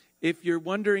If you're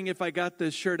wondering if I got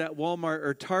this shirt at Walmart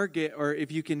or Target, or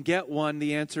if you can get one,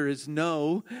 the answer is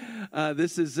no.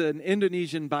 This is an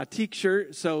Indonesian batik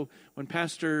shirt. So when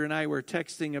Pastor and I were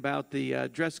texting about the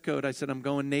dress code, I said, I'm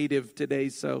going native today,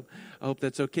 so I hope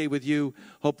that's okay with you.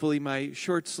 Hopefully my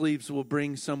short sleeves will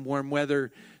bring some warm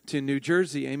weather to New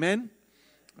Jersey. Amen?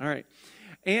 All right.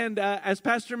 And as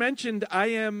Pastor mentioned,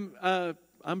 I'm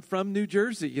from New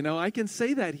Jersey. You know, I can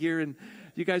say that here, and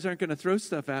you guys aren't going to throw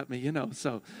stuff at me, you know.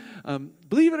 So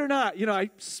believe it or not, you know, I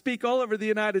speak all over the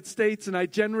United States, and I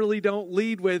generally don't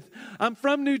lead with, I'm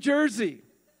from New Jersey.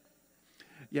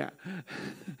 Yeah,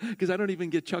 because I don't even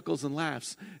get chuckles and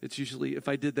laughs. It's usually, if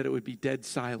I did that, it would be dead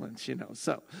silence, you know.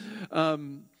 So,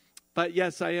 but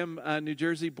yes, I am New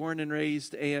Jersey, born and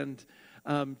raised, and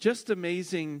just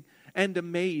amazing and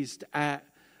amazed at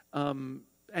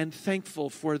and thankful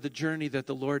for the journey that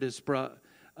the Lord has brought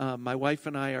my wife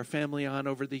and I, our family, on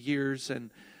over the years,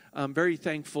 and I'm very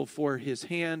thankful for His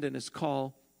hand and His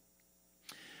call.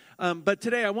 But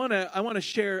today I want to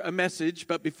share a message.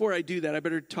 But before I do that, I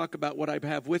better talk about what I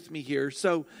have with me here.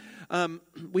 So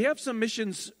we have some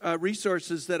missions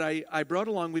resources that I brought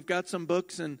along. We've got some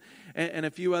books and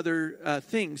a few other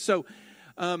things. So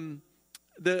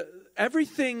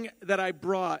everything that I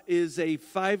brought is a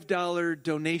 $5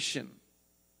 donation.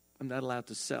 I'm not allowed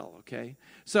to sell, okay?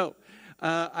 So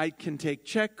I can take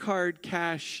check, card,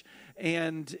 cash,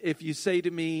 and if you say to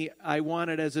me, I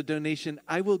want it as a donation,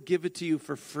 I will give it to you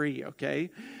for free, okay?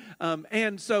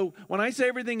 And so when I say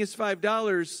everything is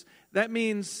 $5, that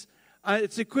means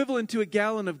it's equivalent to a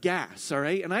gallon of gas, all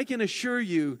right? And I can assure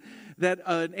you that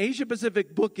an Asia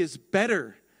Pacific book is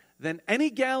better than any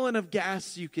gallon of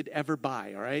gas you could ever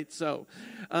buy, all right? So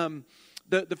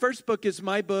the first book is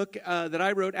my book that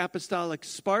I wrote, Apostolic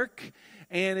Spark.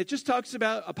 And it just talks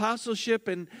about apostleship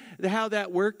and how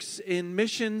that works in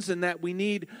missions, and that we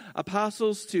need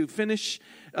apostles to finish,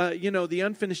 the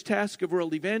unfinished task of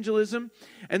world evangelism.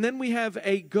 And then we have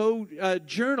a Go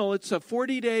journal. It's a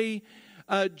 40-day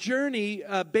journey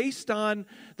based on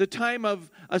the time of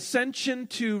ascension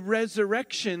to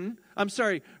resurrection.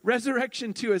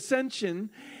 Resurrection to ascension.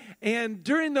 And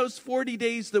during those 40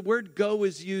 days, the word go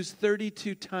is used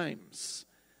 32 times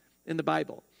in the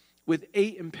Bible, with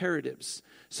 8 imperatives.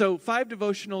 So 5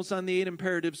 devotionals on the 8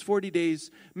 imperatives, 40 days,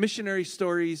 missionary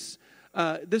stories.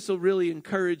 This will really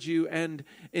encourage you and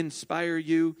inspire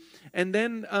you. And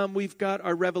then we've got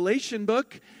our Revelation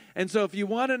book. And so if you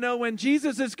want to know when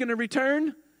Jesus is going to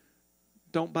return,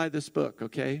 don't buy this book,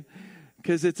 okay?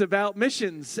 Because it's about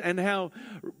missions and how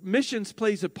missions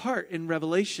plays a part in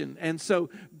Revelation. And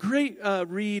so great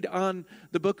read on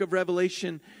the book of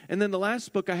Revelation. And then the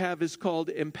last book I have is called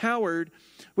Empowered,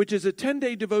 which is a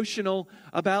 10-day devotional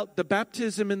about the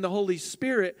baptism in the Holy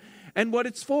Spirit and what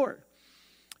it's for.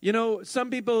 You know, some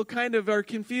people kind of are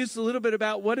confused a little bit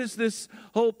about what is this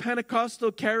whole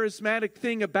Pentecostal charismatic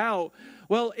thing about.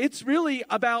 Well, it's really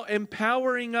about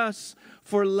empowering us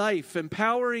for life,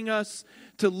 empowering us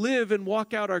to live and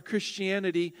walk out our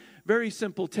Christianity. Very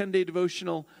simple 10-day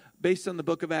devotional based on the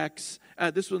book of Acts.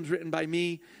 This one's written by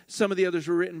me. Some of the others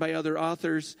were written by other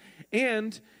authors.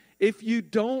 And if you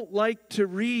don't like to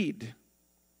read,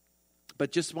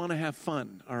 but just want to have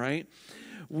fun, all right?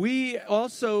 We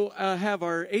also have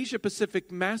our Asia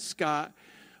Pacific mascot,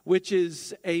 which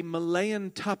is a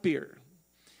Malayan tapir.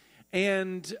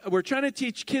 And we're trying to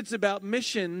teach kids about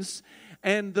missions.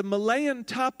 And the Malayan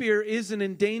tapir is an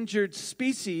endangered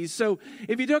species. So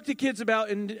if you talk to kids about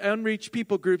unreached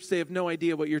people groups, they have no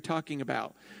idea what you're talking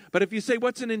about. But if you say,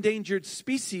 what's an endangered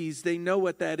species, they know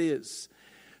what that is.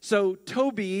 So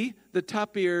Toby, the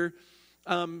tapir,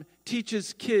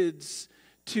 teaches kids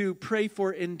to pray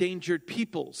for endangered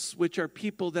peoples, which are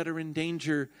people that are in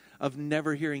danger of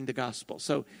never hearing the gospel.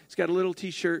 So he's got a little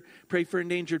t-shirt, pray for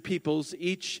endangered peoples.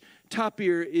 Each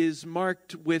tapir is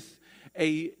marked with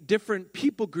a different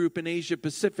people group in Asia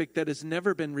Pacific that has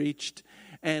never been reached,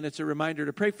 and it's a reminder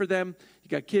to pray for them. You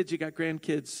got kids, you got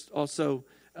grandkids, also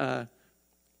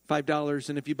 $5,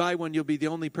 and if you buy one, you'll be the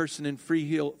only person in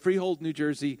Freehold, New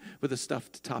Jersey with a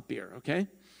stuffed tapir, okay?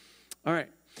 All right.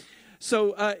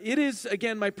 So it is,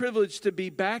 again, my privilege to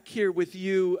be back here with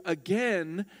you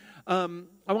again.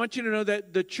 I want you to know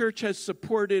that the church has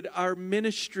supported our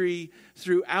ministry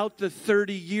throughout the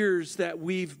 30 years that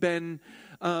we've been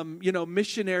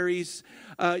missionaries.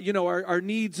 Our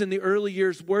needs in the early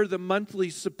years were the monthly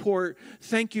support.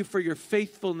 Thank you for your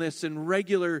faithfulness and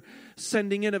regular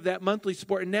sending in of that monthly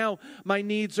support. And now my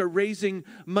needs are raising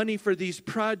money for these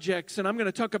projects. And I'm going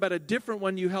to talk about a different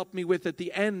one you helped me with at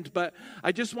the end. But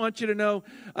I just want you to know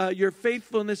your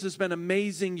faithfulness has been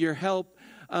amazing. Your help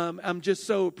I'm just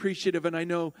so appreciative, and I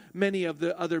know many of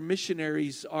the other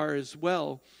missionaries are as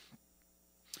well.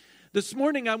 This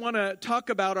morning, I want to talk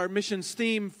about our missions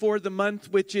theme for the month,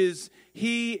 which is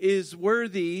He is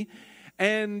Worthy.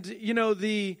 And, you know,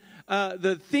 the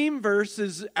theme verse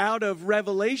is out of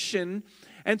Revelation.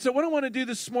 And so what I want to do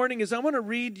this morning is I want to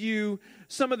read you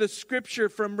some of the scripture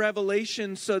from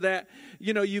Revelation so that,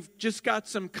 you know, you've just got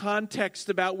some context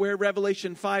about where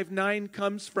Revelation 5:9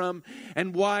 comes from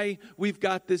and why we've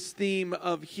got this theme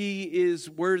of He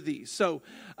is Worthy. So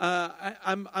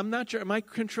I'm not sure, am I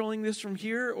controlling this from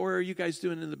here or are you guys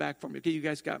doing it in the back for me? Okay, you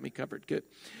guys got me covered. Good.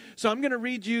 So I'm going to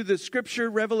read you the scripture,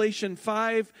 Revelation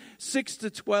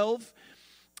 5:6-12.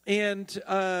 And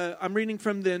I'm reading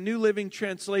from the New Living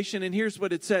Translation, and here's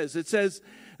what it says. It says,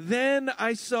 "Then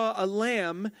I saw a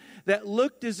lamb that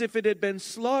looked as if it had been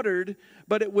slaughtered,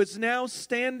 but it was now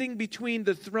standing between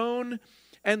the throne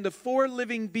and the 4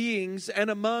 living beings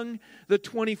and among the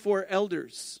 24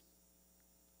 elders.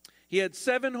 He had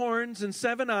 7 horns and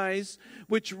 7 eyes,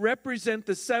 which represent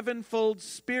the 7-fold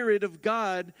Spirit of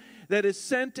God that is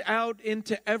sent out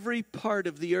into every part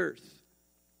of the earth.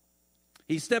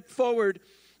 He stepped forward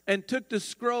and took the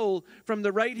scroll from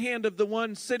the right hand of the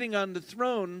one sitting on the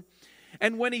throne.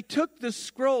 And when he took the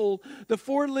scroll, the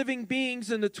 4 living beings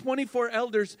and the 24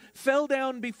 elders fell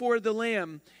down before the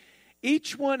Lamb.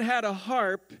 Each one had a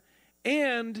harp,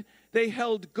 and they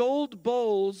held gold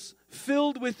bowls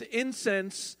filled with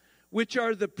incense, which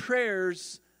are the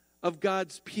prayers of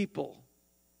God's people.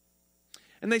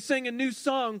 And they sang a new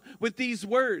song with these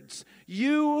words,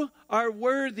 'You are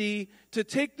worthy to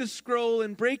take the scroll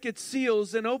and break its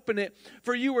seals and open it,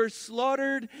 for you were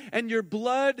slaughtered, and your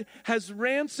blood has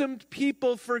ransomed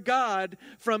people for God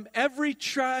from every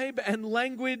tribe and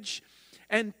language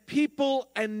and people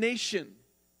and nation.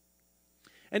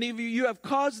 And you have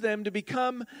caused them to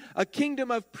become a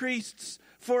kingdom of priests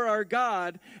for our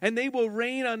God, and they will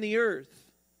reign on the earth.'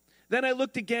 Then I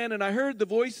looked again, and I heard the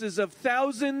voices of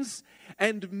thousands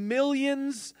and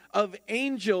millions of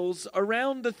angels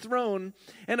around the throne,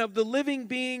 and of the living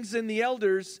beings and the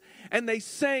elders, and they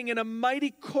sang in a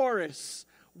mighty chorus,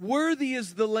 'Worthy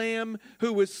is the Lamb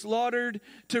who was slaughtered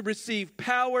to receive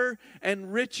power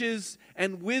and riches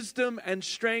and wisdom and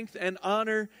strength and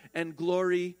honor and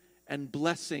glory and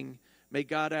blessing.'" May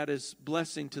God add His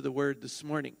blessing to the word this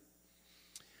morning.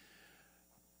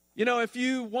 You know, if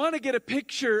you want to get a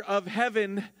picture of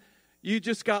heaven, you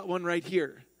just got one right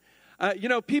here. You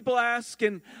know, people ask,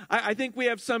 and I think we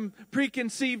have some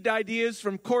preconceived ideas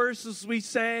from choruses we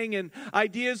sang and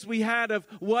ideas we had of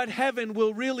what heaven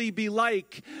will really be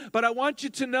like. But I want you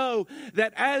to know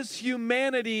that as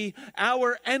humanity,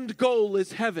 our end goal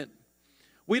is heaven.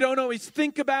 We don't always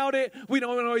think about it. We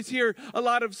don't always hear a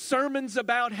lot of sermons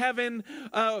about heaven.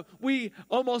 We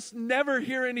almost never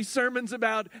hear any sermons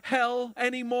about hell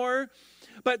anymore.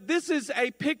 But this is a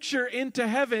picture into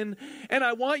heaven, and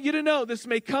I want you to know, this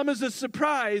may come as a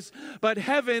surprise, but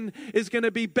heaven is going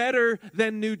to be better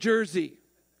than New Jersey.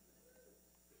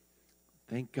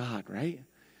 Thank God, right?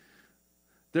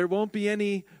 There won't be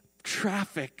any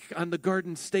traffic on the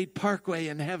Garden State Parkway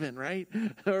in heaven, right?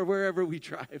 Or wherever we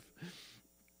drive.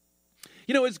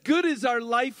 You know, as good as our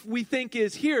life we think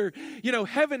is here, you know,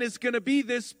 heaven is going to be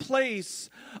this place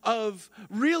of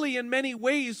really, in many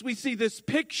ways, we see this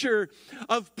picture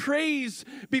of praise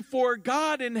before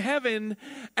God in heaven.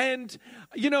 And,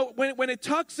 you know, when it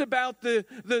talks about the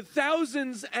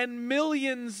thousands and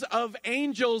millions of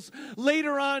angels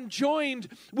later on joined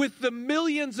with the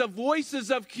millions of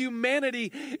voices of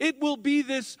humanity, it will be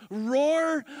this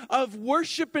roar of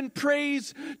worship and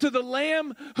praise to the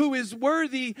Lamb who is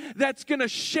worthy that's going to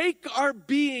shake our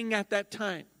being at that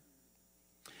time.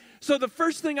 So the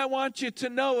first thing I want you to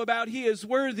know about He is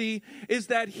worthy is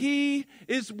that He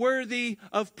is worthy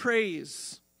of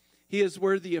praise. He is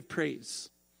worthy of praise.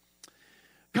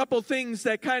 Couple things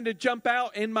that kind of jump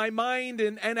out in my mind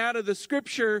and out of the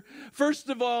scripture. First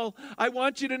of all, I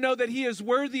want you to know that He is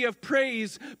worthy of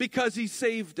praise because He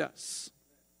saved us.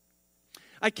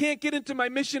 I can't get into my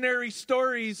missionary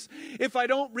stories if I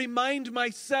don't remind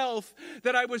myself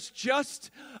that I was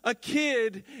just a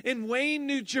kid in Wayne,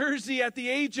 New Jersey at the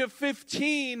age of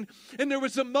 15, and there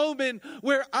was a moment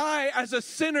where I, as a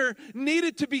sinner,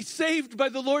 needed to be saved by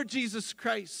the Lord Jesus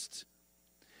Christ.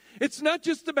 It's not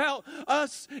just about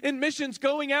us in missions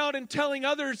going out and telling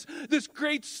others this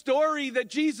great story that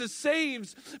Jesus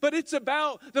saves, but it's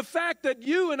about the fact that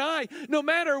you and I, no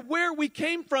matter where we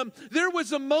came from, there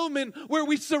was a moment where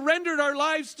we surrendered our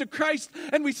lives to Christ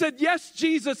and we said, "Yes,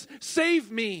 Jesus, save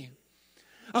me."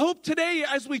 I hope today,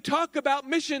 as we talk about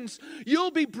missions,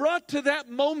 you'll be brought to that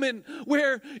moment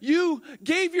where you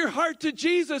gave your heart to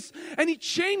Jesus and He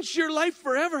changed your life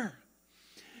forever.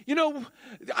 You know,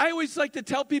 I always like to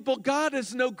tell people, God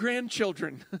has no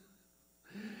grandchildren.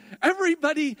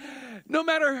 Everybody, no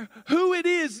matter who it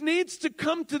is, needs to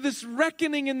come to this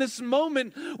reckoning in this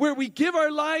moment where we give our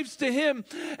lives to Him.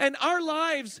 And our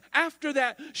lives after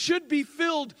that should be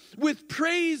filled with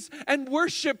praise and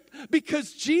worship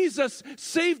because Jesus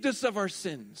saved us of our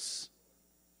sins.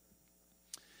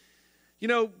 You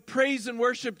know, praise and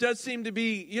worship does seem to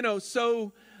be,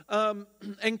 so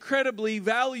incredibly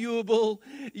valuable,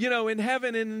 in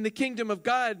heaven and in the kingdom of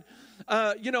God.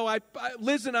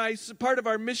 Liz and I, part of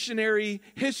our missionary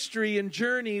history and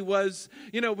journey was,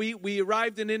 we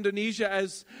arrived in Indonesia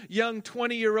as young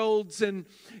 20-year-olds and,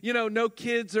 no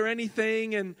kids or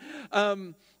anything. And,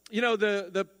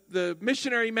 the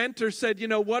missionary mentor said,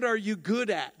 what are you good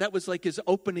at? That was like his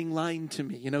opening line to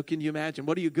me. Can you imagine?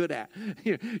 What are you good at?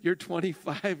 You're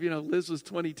 25, Liz was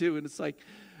 22. And it's like,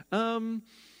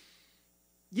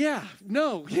 yeah,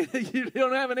 no, you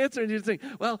don't have an answer. And you think,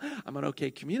 well, I'm an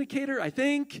okay communicator, I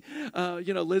think.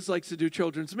 Liz likes to do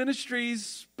children's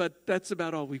ministries, but that's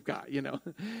about all we've got,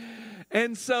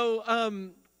 And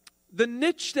so the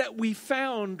niche that we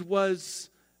found was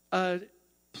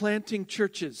planting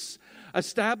churches,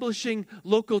 establishing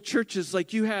local churches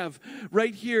like you have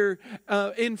right here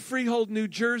in Freehold, New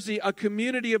Jersey, a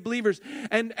community of believers.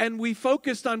 And we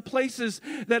focused on places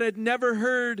that had never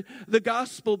heard the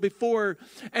gospel before.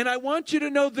 And I want you to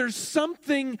know there's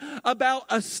something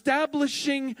about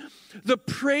establishing the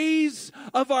praise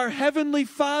of our Heavenly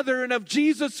Father and of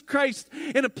Jesus Christ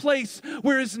in a place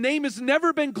where His name has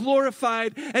never been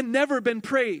glorified and never been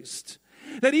praised.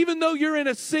 That even though you're in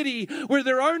a city where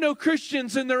there are no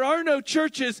Christians and there are no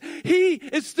churches, He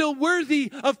is still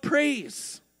worthy of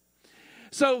praise.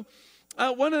 So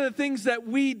one of the things that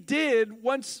we did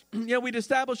once, we'd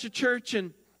established a church,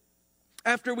 and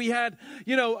after we had,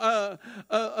 a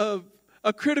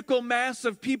critical mass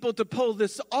of people to pull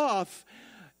this off,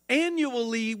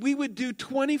 annually we would do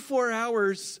 24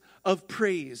 hours of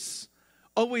praise.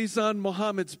 Always on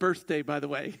Muhammad's birthday, by the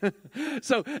way.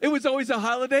 So it was always a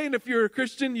holiday, and if you're a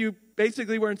Christian, you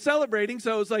basically weren't celebrating.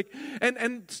 So it was like,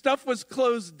 and stuff was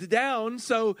closed down.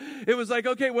 So it was like,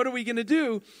 okay, what are we going to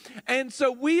do? And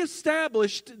so we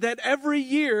established that every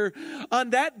year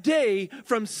on that day,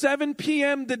 from 7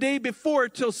 p.m. the day before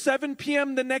till 7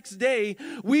 p.m. the next day,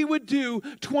 we would do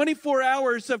 24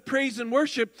 hours of praise and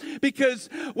worship, because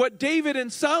what David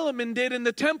and Solomon did in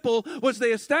the temple was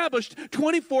they established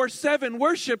 24/7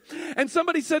 worship. And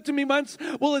somebody said to me once,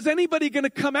 well, is anybody going to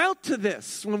come out to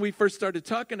this, when we first started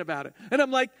talking about it? And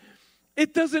I'm like,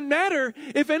 it doesn't matter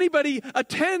if anybody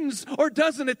attends or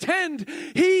doesn't attend.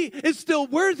 He is still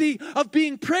worthy of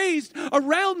being praised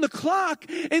around the clock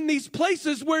in these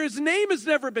places where His name has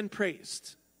never been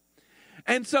praised.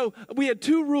 And so we had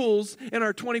two rules in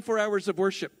our 24 hours of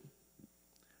worship.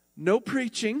 No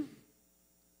preaching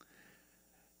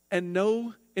and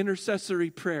no intercessory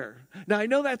prayer. Now, I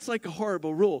know that's like a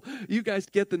horrible rule. You guys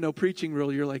get the no preaching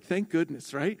rule. You're like, thank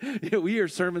goodness, right? We hear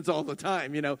sermons all the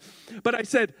time, But I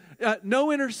said, no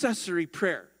intercessory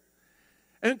prayer.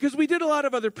 And because we did a lot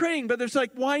of other praying, but there's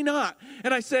like, why not?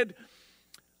 And I said,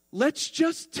 let's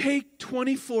just take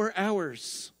 24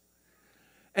 hours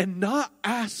and not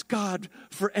ask God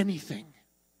for anything.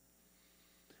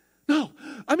 No,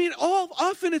 I mean,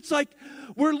 often it's like,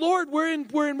 we're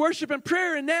in worship and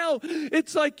prayer, and now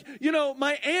it's like,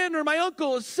 my aunt or my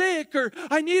uncle is sick, or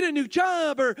I need a new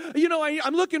job, or,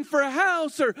 I'm looking for a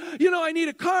house, or, I need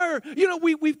a car.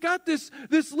 We've got this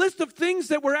list of things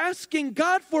that we're asking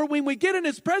God for when we get in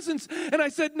His presence. And I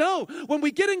said, no, when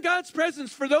we get in God's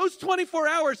presence for those 24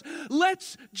 hours,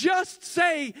 let's just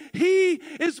say He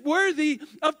is worthy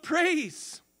of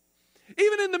praise.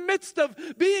 Even in the midst of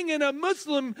being in a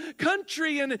Muslim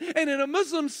country and in a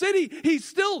Muslim city, He's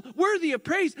still worthy of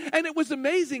praise. And it was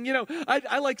amazing.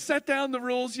 I set down the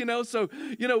rules, so,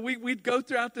 we'd go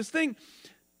throughout this thing.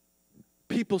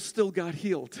 People still got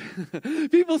healed.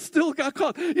 People still got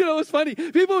called. It was funny.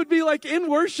 People would be like in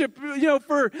worship,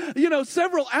 for,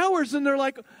 several hours, and they're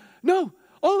like, no.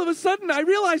 All of a sudden, I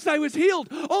realized I was healed.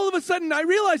 All of a sudden, I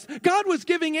realized God was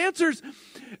giving answers.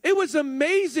 It was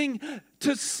amazing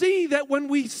to see that when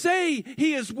we say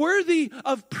He is worthy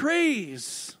of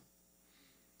praise,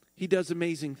 He does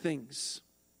amazing things.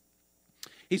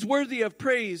 He's worthy of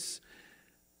praise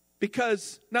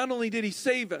because not only did He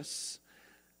save us,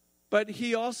 but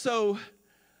He also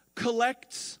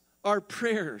collects our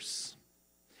prayers.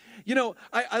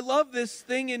 I love this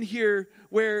thing in here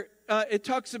where it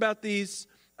talks about these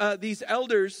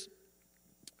elders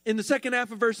in the second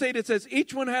half of verse 8, it says,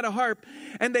 each one had a harp,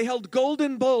 and they held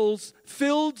golden bowls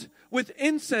filled with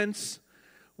incense,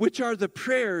 which are the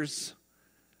prayers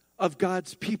of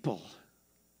God's people.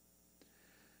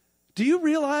 Do you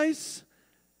realize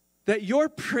that your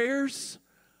prayers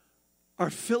are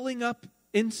filling up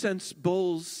incense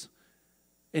bowls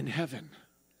in heaven?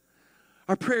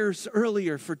 Our prayers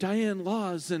earlier for Diane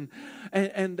Laws and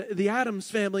the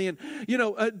Adams family and,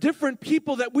 different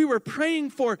people that we were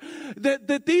praying for,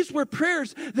 that these were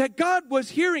prayers that God was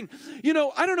hearing.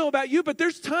 I don't know about you, but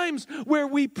there's times where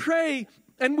we pray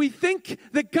and we think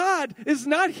that God is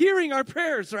not hearing our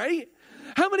prayers, right?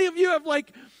 How many of you have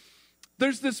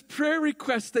there's this prayer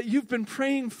request that you've been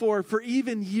praying for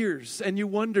even years, and you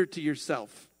wonder to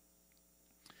yourself,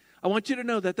 I want you to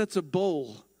know that that's a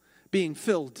bowl being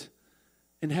filled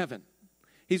in heaven.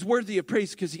 He's worthy of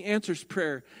praise because he answers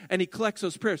prayer and he collects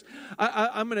those prayers.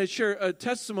 I'm going to share a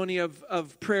testimony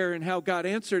of prayer and how God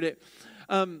answered it.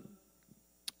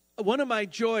 One of my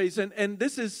joys, and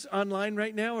this is online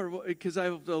right now, or because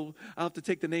I'll have to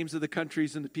take the names of the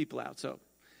countries and the people out. So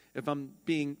if I'm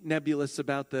being nebulous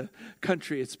about the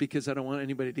country, it's because I don't want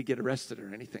anybody to get arrested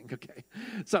or anything, okay?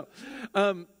 So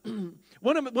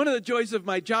one of the joys of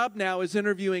my job now is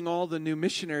interviewing all the new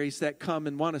missionaries that come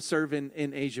and want to serve in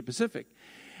Asia Pacific.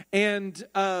 And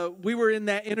we were in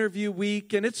that interview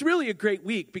week, and it's really a great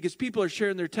week because people are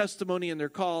sharing their testimony and their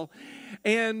call.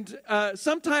 And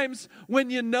sometimes when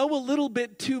you know a little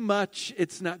bit too much,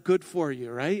 it's not good for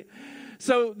you, right?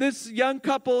 So this young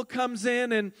couple comes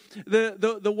in, and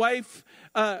the wife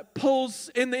pulls,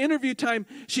 in the interview time,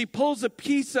 she pulls a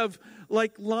piece of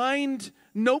lined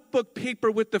notebook paper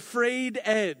with the frayed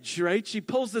edge, right? She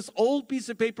pulls this old piece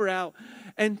of paper out,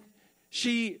 and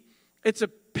it's a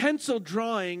pencil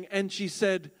drawing, and she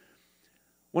said,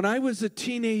 when I was a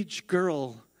teenage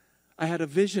girl, I had a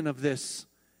vision of this,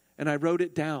 and I wrote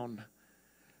it down,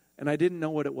 and I didn't know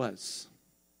what it was.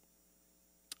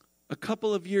 A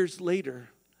couple of years later,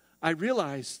 I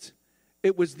realized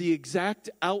it was the exact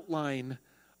outline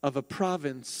of a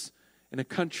province in a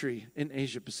country in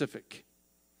Asia Pacific.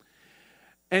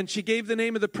 And she gave the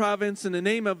name of the province and the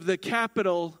name of the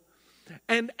capital,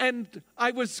 and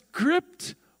I was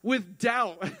gripped with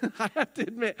doubt. I have to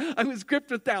admit, I was gripped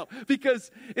with doubt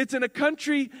because it's in a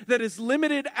country that has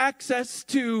limited access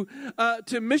to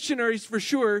missionaries for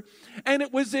sure, and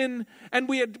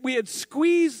we had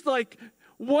squeezed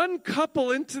one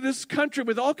couple into this country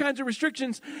with all kinds of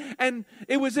restrictions, and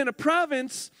it was in a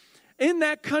province in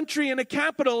that country, in a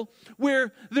capital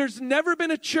where there's never been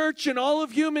a church in all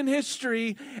of human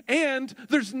history, and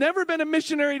there's never been a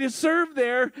missionary to serve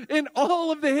there in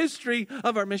all of the history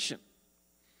of our mission.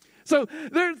 So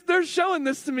they're showing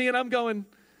this to me, and I'm going,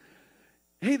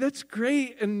 hey, that's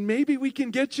great, and maybe we can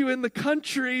get you in the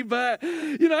country, but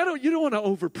you don't want to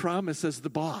overpromise as the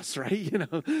boss, right?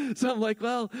 So I'm like,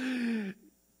 well,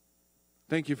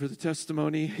 thank you for the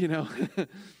testimony,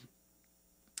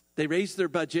 They raise their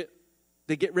budget.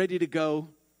 They get ready to go.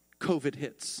 COVID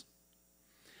hits.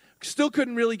 Still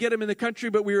couldn't really get them in the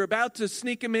country, but we were about to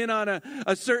sneak them in on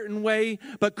a certain way.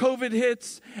 But COVID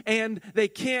hits, and they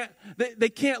can't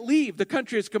leave. The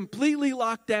country is completely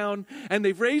locked down, and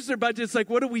they've raised their budgets.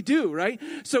 What do we do, right?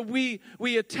 So we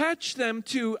attached them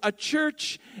to a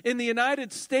church in the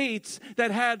United States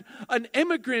that had an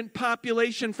immigrant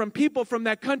population from people from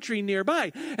that country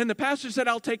nearby. And the pastor said,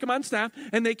 I'll take them on staff,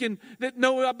 and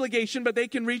no obligation, but they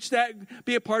can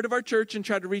be a part of our church and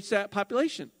try to reach that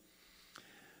population.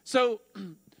 So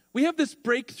we have this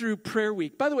breakthrough prayer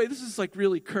week. By the way, this is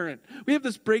really current. We have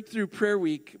this breakthrough prayer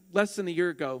week less than a year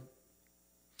ago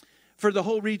for the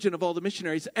whole region of all the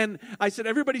missionaries. And I said,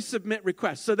 everybody submit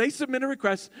requests. So they submit a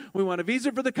request. We want a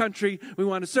visa for the country. We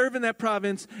want to serve in that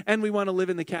province. And we want to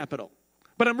live in the capital.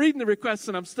 But I'm reading the requests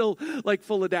and I'm still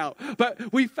full of doubt.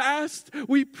 But we fast,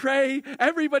 we pray,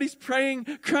 everybody's praying,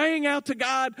 crying out to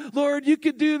God, Lord, you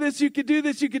could do this, you could do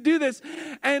this, you could do this.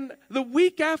 And the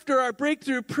week after our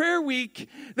breakthrough prayer week,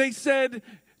 they said,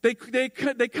 they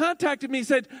contacted me and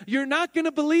said, you're not going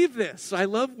to believe this. I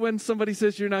love when somebody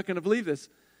says you're not going to believe this.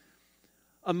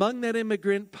 Among that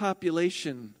immigrant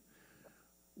population,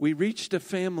 we reached a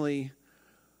family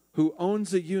who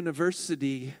owns a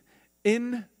university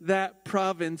in that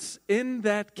province, in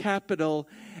that capital,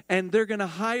 and they're going to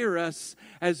hire us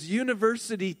as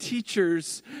university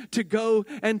teachers to go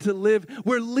and to live.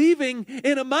 We're leaving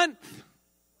in a month.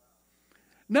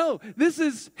 No, this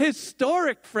is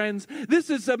historic, friends. This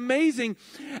is amazing.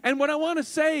 And what I want to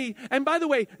say, and by the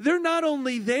way, they're not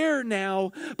only there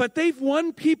now, but they've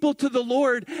won people to the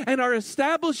Lord and are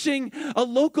establishing a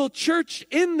local church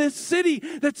in this city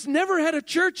that's never had a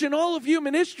church in all of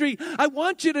human history. I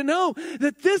want you to know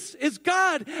that this is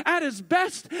God at his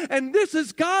best, and this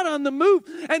is God on the move,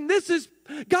 and this is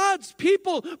God's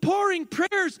people pouring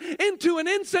prayers into an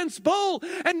incense bowl,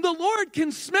 and the Lord can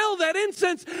smell that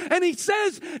incense, and he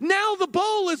says, now the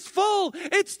bowl is full.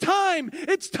 It's time.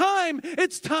 It's time.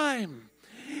 It's time.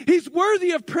 He's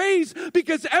worthy of praise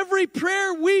because every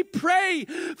prayer we pray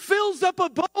fills up a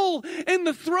bowl in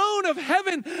the throne of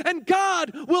heaven, and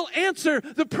God will answer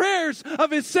the prayers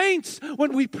of his saints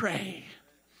when we pray.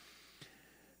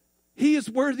 He is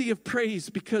worthy of praise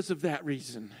because of that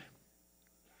reason.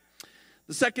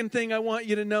 The second thing I want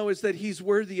you to know is that he's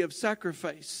worthy of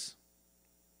sacrifice.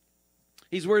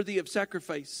 He's worthy of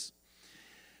sacrifice.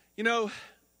 You know,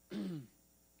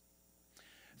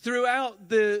 throughout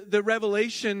the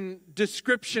Revelation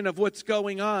description of what's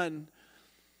going on,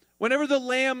 whenever the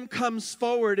lamb comes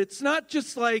forward, it's not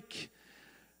just like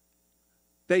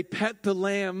they pet the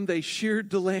lamb, they sheared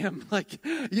the lamb, like,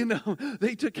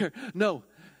 they took care. No,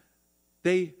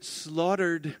 they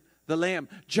slaughtered the lamb.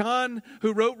 John,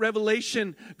 who wrote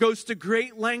Revelation, goes to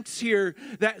great lengths here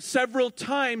that several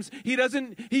times he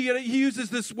uses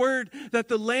this word that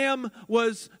the lamb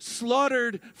was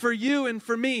slaughtered for you and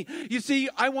for me. You see,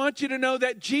 I want you to know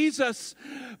that Jesus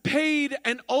paid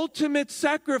an ultimate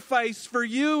sacrifice for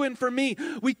you and for me.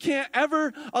 We can't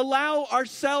ever allow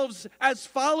ourselves as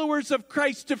followers of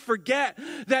Christ to forget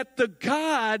that the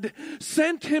God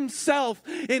sent himself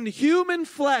in human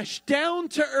flesh down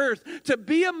to earth to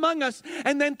be among us,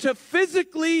 and then to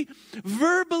physically,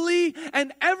 verbally,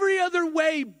 and every other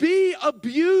way be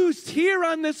abused here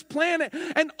on this planet,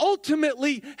 and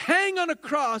ultimately hang on a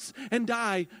cross and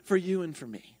die for you and for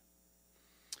me.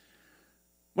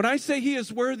 When I say he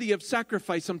is worthy of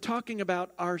sacrifice, I'm talking about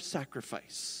our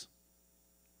sacrifice.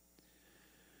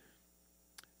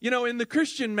 You know, in the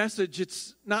Christian message,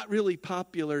 it's not really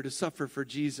popular to suffer for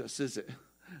Jesus, is it?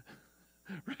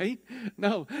 Right?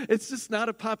 No, it's just not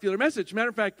a popular message. Matter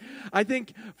of fact, I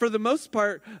think for the most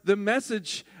part, the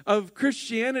message of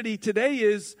Christianity today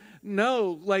is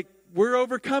no, like we're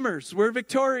overcomers, we're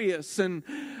victorious, and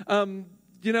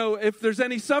if there's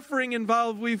any suffering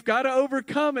involved, we've got to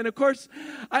overcome. And of course,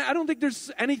 I don't think there's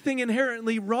anything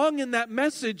inherently wrong in that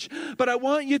message, but I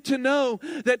want you to know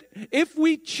that if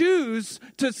we choose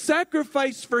to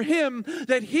sacrifice for him,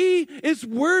 that he is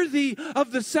worthy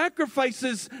of the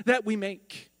sacrifices that we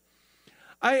make.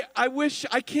 I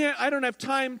don't have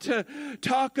time to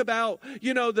talk about,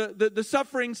 the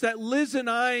sufferings that Liz and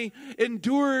I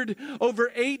endured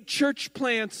over 8 church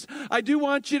plants. I do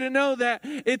want you to know that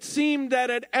it seemed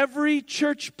that at every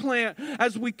church plant,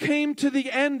 as we came to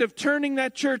the end of turning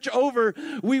that church over,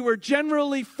 we were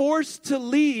generally forced to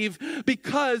leave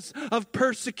because of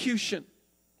persecution.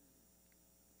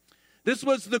 This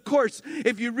was the course.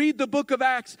 If you read the book of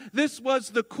Acts, this was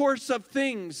the course of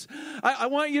things. I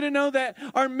want you to know that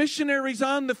our missionaries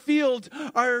on the field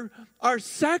are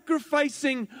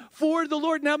sacrificing for the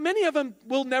Lord. Now, many of them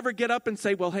will never get up and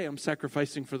say, well, hey, I'm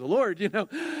sacrificing for the Lord.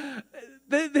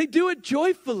 They do it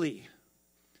joyfully.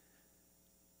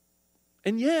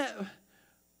 And yet,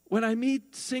 when I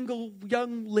meet single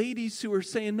young ladies who are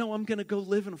saying, no, I'm going to go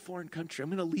live in a foreign country.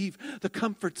 I'm going to leave the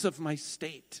comforts of my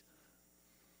state.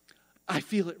 I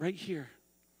feel it right here.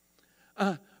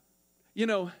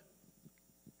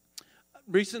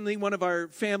 Recently one of our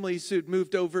families who'd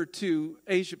moved over to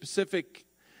Asia Pacific,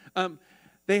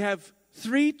 they have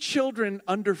 3 children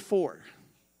under 4.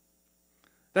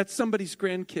 That's somebody's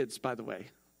grandkids, by the way.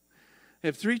 They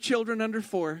have 3 children under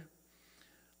 4,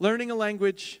 learning a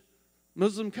language,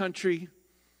 Muslim country,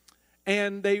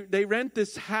 and they rent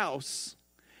this house,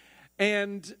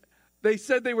 and they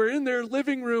said they were in their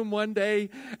living room one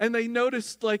day and they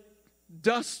noticed like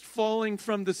dust falling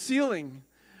from the ceiling.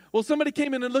 Well, somebody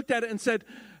came in and looked at it and said,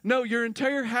 no, your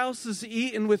entire house is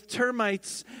eaten with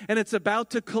termites and it's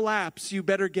about to collapse. You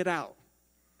better get out.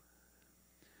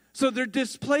 So they're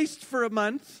displaced for a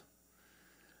month.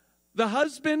 The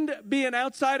husband, being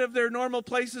outside of their normal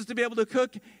places to be able to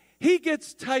cook, he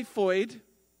gets typhoid.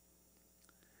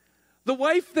 The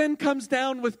wife then comes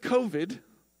down with COVID.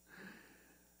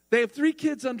 They have 3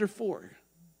 kids under 4.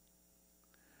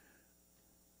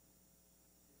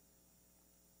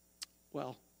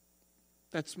 Well,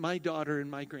 that's my daughter and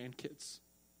my grandkids.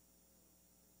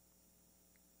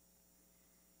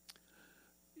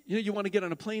 You want to get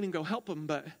on a plane and go help them,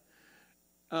 but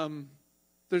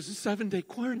there's a 7-day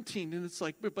quarantine. And it's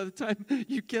like, but by the time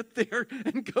you get there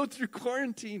and go through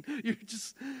quarantine,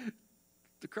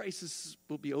 the crisis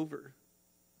will be over.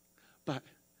 But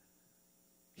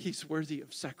he's worthy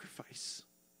of sacrifice.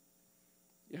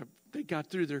 Yeah, they got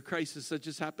through their crisis that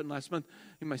just happened last month.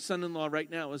 And my son-in-law right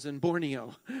now is in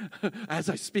Borneo. As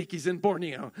I speak, he's in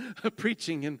Borneo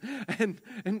preaching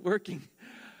and working.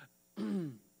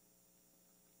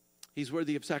 He's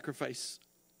worthy of sacrifice.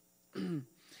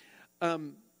 Let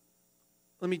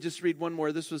me just read one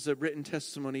more. This was a written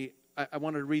testimony. I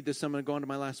wanted to read this. I'm going to go on to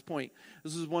my last point.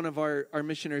 This is one of our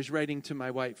missionaries writing to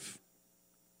my wife.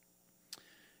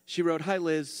 She wrote, "Hi,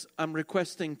 Liz. I'm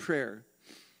requesting prayer.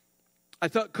 I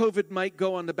thought COVID might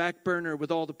go on the back burner with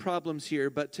all the problems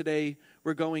here, but today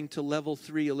we're going to level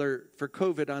 3 alert for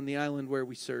COVID on the island where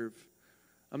we serve.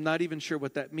 I'm not even sure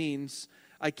what that means.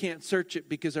 I can't search it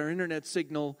because our internet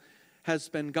signal has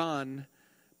been gone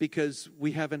because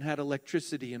we haven't had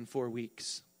electricity in 4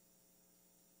 weeks.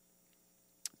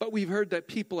 But we've heard that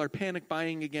people are panic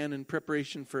buying again in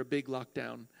preparation for a big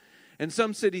lockdown. And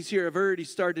some cities here have already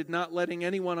started not letting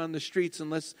anyone on the streets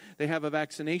unless they have a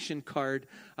vaccination card.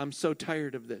 I'm so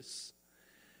tired of this.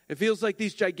 It feels like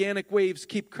these gigantic waves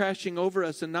keep crashing over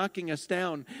us and knocking us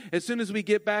down. As soon as we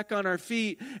get back on our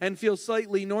feet and feel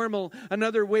slightly normal,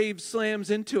 another wave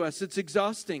slams into us. It's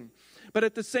exhausting. But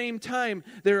at the same time,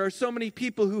 there are so many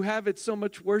people who have it so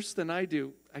much worse than I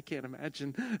do. I can't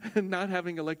imagine not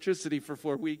having electricity for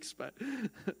 4 weeks, but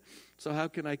so how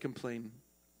can I complain?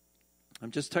 I'm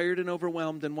just tired and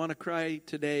overwhelmed and want to cry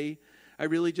today. I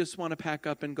really just want to pack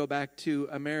up and go back to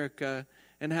America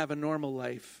and have a normal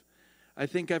life. I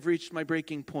think I've reached my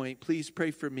breaking point. Please pray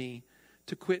for me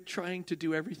to quit trying to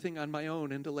do everything on my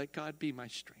own and to let God be my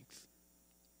strength."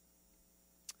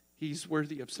 He's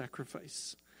worthy of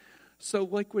sacrifice. So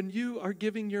like when you are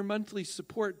giving your monthly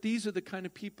support, these are the kind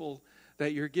of people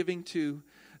that you're giving to.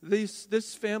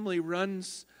 This family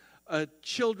runs a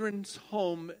children's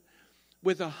home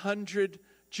with 100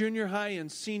 junior high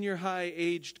and senior high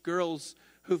aged girls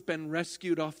who've been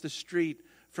rescued off the street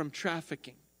from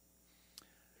trafficking.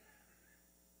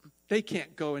 They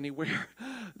can't go anywhere.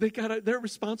 They're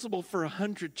responsible for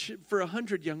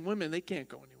 100 young women. They can't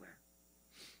go anywhere.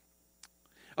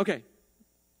 Okay,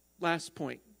 last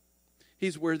point.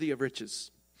 He's worthy of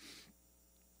riches.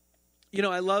 You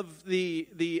know, I love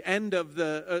the end of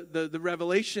the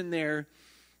revelation there.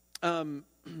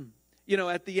 You know,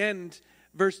 at the end,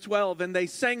 verse 12, and they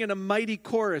sang in a mighty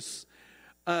chorus.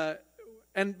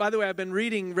 And by the way, I've been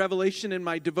reading Revelation in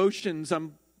my devotions.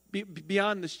 I'm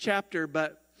beyond this chapter,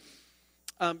 but,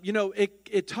 you know,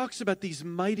 it talks about these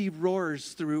mighty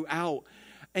roars throughout.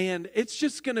 And it's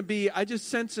just going to be, I just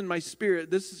sense in my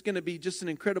spirit, this is going to be just an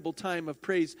incredible time of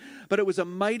praise. But it was a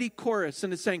mighty chorus,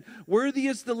 and it's saying, "Worthy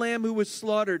is the Lamb who was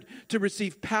slaughtered to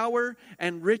receive power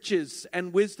and riches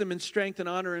and wisdom and strength and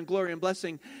honor and glory and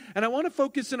blessing." And I want to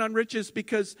focus in on riches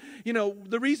because, you know,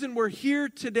 the reason we're here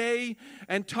today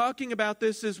and talking about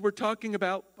this is we're talking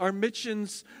about our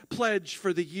missions pledge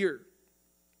for the year.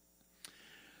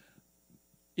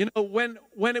 You know,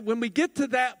 when we get to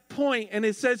that point and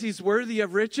it says he's worthy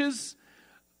of riches,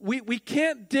 we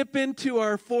can't dip into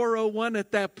our 401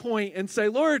 at that point and say,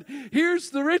 "Lord, here's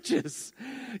the riches."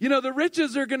 You know, the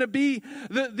riches are going to be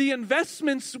the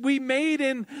investments we made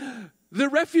in the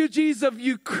refugees of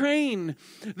Ukraine,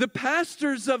 the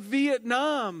pastors of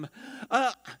Vietnam,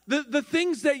 the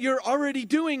things that you're already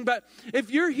doing. But if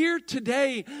you're here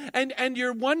today and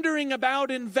you're wondering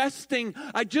about investing,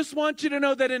 I just want you to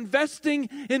know that investing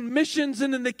in missions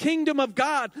and in the kingdom of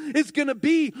God is going to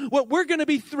be what we're going to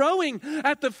be throwing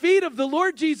at the feet of the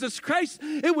Lord Jesus Christ.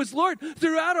 It was, Lord,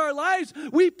 throughout our lives,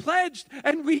 we pledged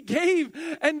and we gave.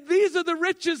 And these are the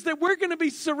riches that we're going to be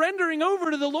surrendering over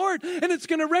to the Lord. And it's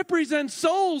going to represent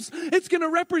souls. It's going to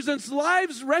represent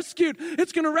lives rescued.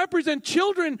 It's going to represent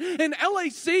children in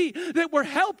LAC that were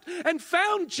helped and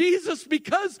found Jesus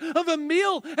because of a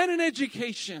meal and an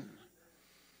education.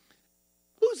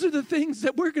 Those are the things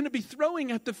that we're going to be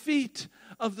throwing at the feet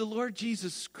of the Lord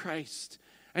Jesus Christ.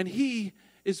 And he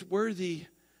is worthy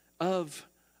of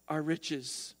our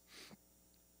riches.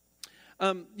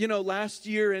 You know, last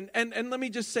year, and let me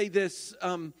just say this,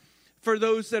 for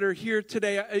those that are here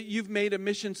today, you've made a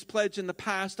missions pledge in the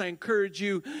past. I encourage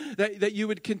you that you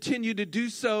would continue to do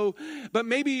so. But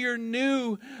maybe you're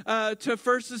new to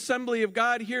First Assembly of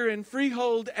God here in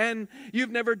Freehold and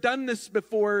you've never done this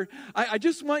before. I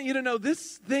just want you to know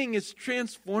this thing is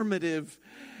transformative.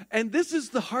 And this is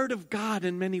the heart of God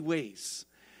in many ways.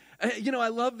 You know, I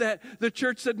love that the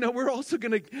church said, no, we're also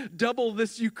going to double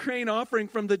this Ukraine offering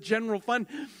from the general fund.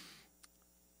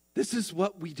 This is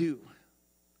what we do.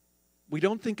 we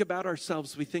don't think about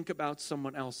ourselves, we think about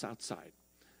someone else outside.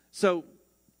 So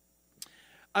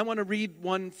I want to read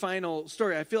one final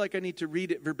story. I feel like I need to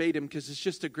read it verbatim because it's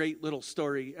just a great little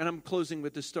story. And I'm closing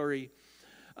with this story.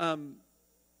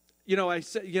 I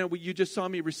said, you just saw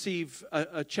me receive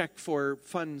a check for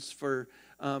funds for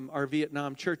our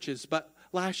Vietnam churches. But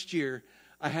last year,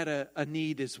 I had a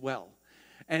need as well.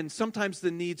 And sometimes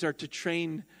the needs are to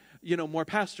train, more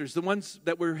pastors. The ones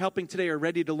that we're helping today are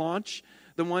ready to launch.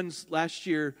 The ones last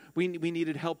year, we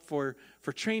needed help for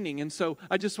training. And so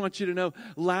I just want you to know,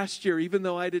 last year, even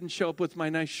though I didn't show up with my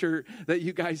nice shirt, that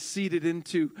you guys seeded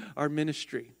into our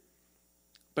ministry.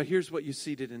 But here's what you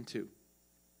seeded into.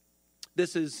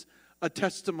 This is a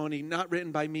testimony not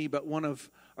written by me, but one of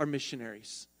our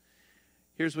missionaries.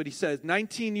 Here's what he says.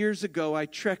 19 years ago, I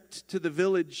trekked to the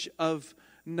village of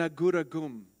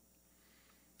Naguragum.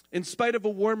 In spite of a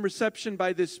warm reception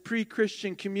by this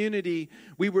pre-Christian community,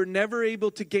 we were never able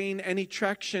to gain any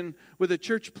traction with a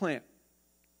church plant.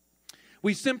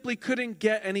 We simply couldn't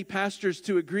get any pastors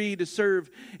to agree to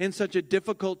serve in such a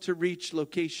difficult-to-reach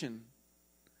location.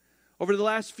 Over the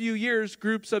last few years,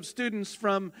 groups of students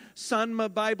from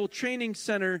Sanma Bible Training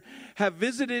Center have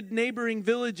visited neighboring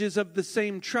villages of the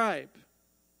same tribe.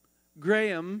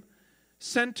 Graham,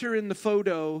 center in the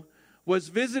photo, was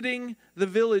visiting the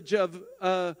village of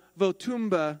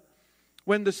Votumba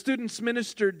when the students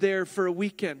ministered there for a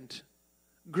weekend.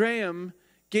 Graham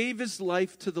gave his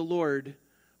life to the Lord,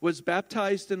 was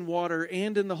baptized in water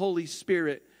and in the Holy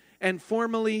Spirit, and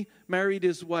formally married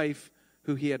his wife,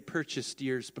 who he had purchased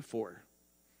years before.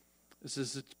 This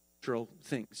is the cultural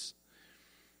things.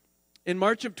 In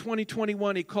March of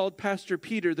 2021, he called Pastor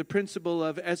Peter, the principal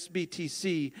of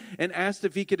SBTC, and asked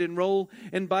if he could enroll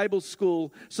in Bible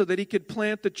school so that he could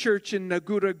plant the church in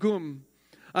Naguragum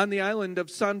on the island of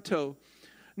Santo.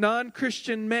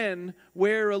 Non-Christian men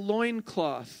wear a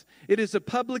loincloth. It is a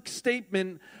public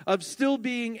statement of still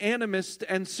being animist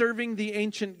and serving the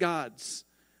ancient gods.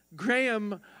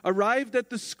 Graham arrived at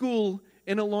the school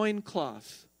in a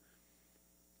loincloth.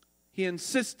 He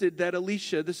insisted that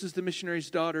Alicia, this is the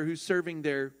missionary's daughter who's serving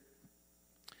there,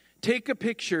 take a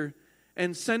picture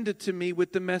and send it to me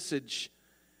with the message,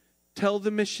 tell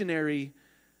the missionary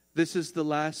this is the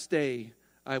last day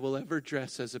I will ever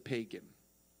dress as a pagan.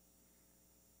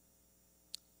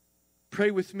 Pray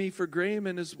with me for Graham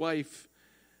and his wife.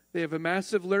 They have a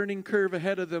massive learning curve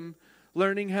ahead of them,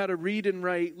 learning how to read and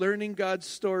write, learning God's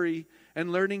story,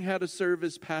 and learning how to serve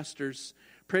as pastors.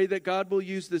 Pray that God will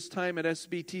use this time at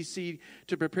SBTC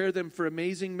to prepare them for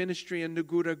amazing ministry in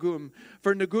Naguragum.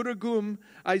 For Naguragum,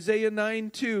 Isaiah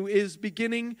 9:2 is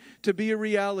beginning to be a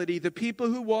reality. The people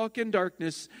who walk in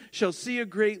darkness shall see a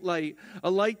great light, a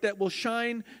light that will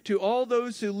shine to all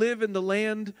those who live in the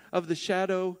land of the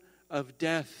shadow of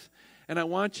death. And I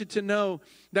want you to know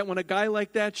that when a guy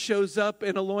like that shows up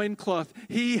in a loincloth,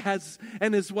 he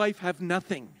and his wife have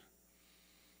nothing.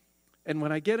 And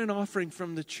when I get an offering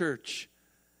from the church,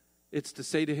 it's to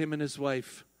say to him and his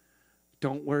wife,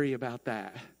 don't worry about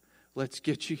that. Let's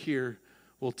get you here.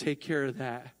 We'll take care of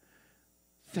that.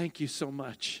 Thank you so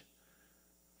much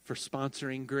for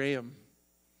sponsoring Graham,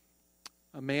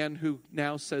 a man who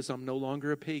now says, I'm no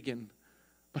longer a pagan,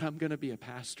 but I'm going to be a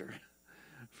pastor.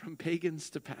 From pagans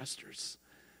to pastors.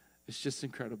 It's just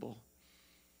incredible.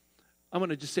 I'm going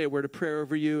to just say a word of prayer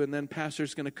over you, and then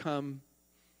Pastor's going to come.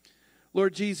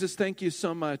 Lord Jesus, thank you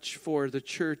so much for the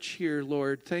church here,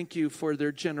 Lord. Thank you for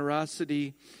their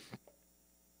generosity.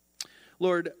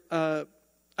 Lord,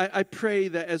 I pray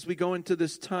that as we go into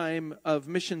this time of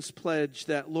missions pledge,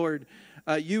 that, Lord,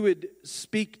 you would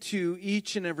speak to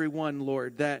each and every one,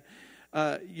 Lord, that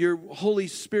your Holy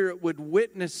Spirit would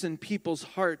witness in people's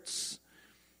hearts,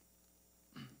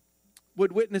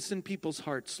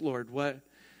 Lord,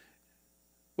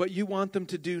 what you want them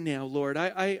to do now, Lord.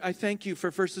 I thank you for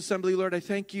First Assembly, Lord. I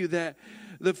thank you that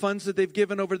the funds that they've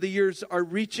given over the years are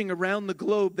reaching around the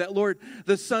globe, that, Lord,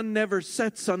 the sun never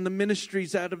sets on the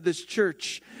ministries out of this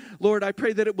church. Lord, I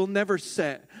pray that it will never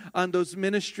set on those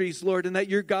ministries, Lord, and that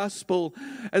your gospel,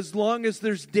 as long as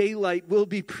there's daylight, will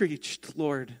be preached,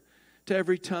 Lord, to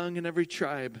every tongue and every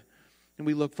tribe. And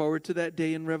we look forward to that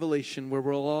day in Revelation where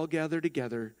we'll all gather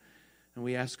together. And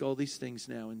we ask all these things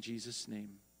now in Jesus'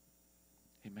 name.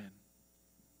 Amen.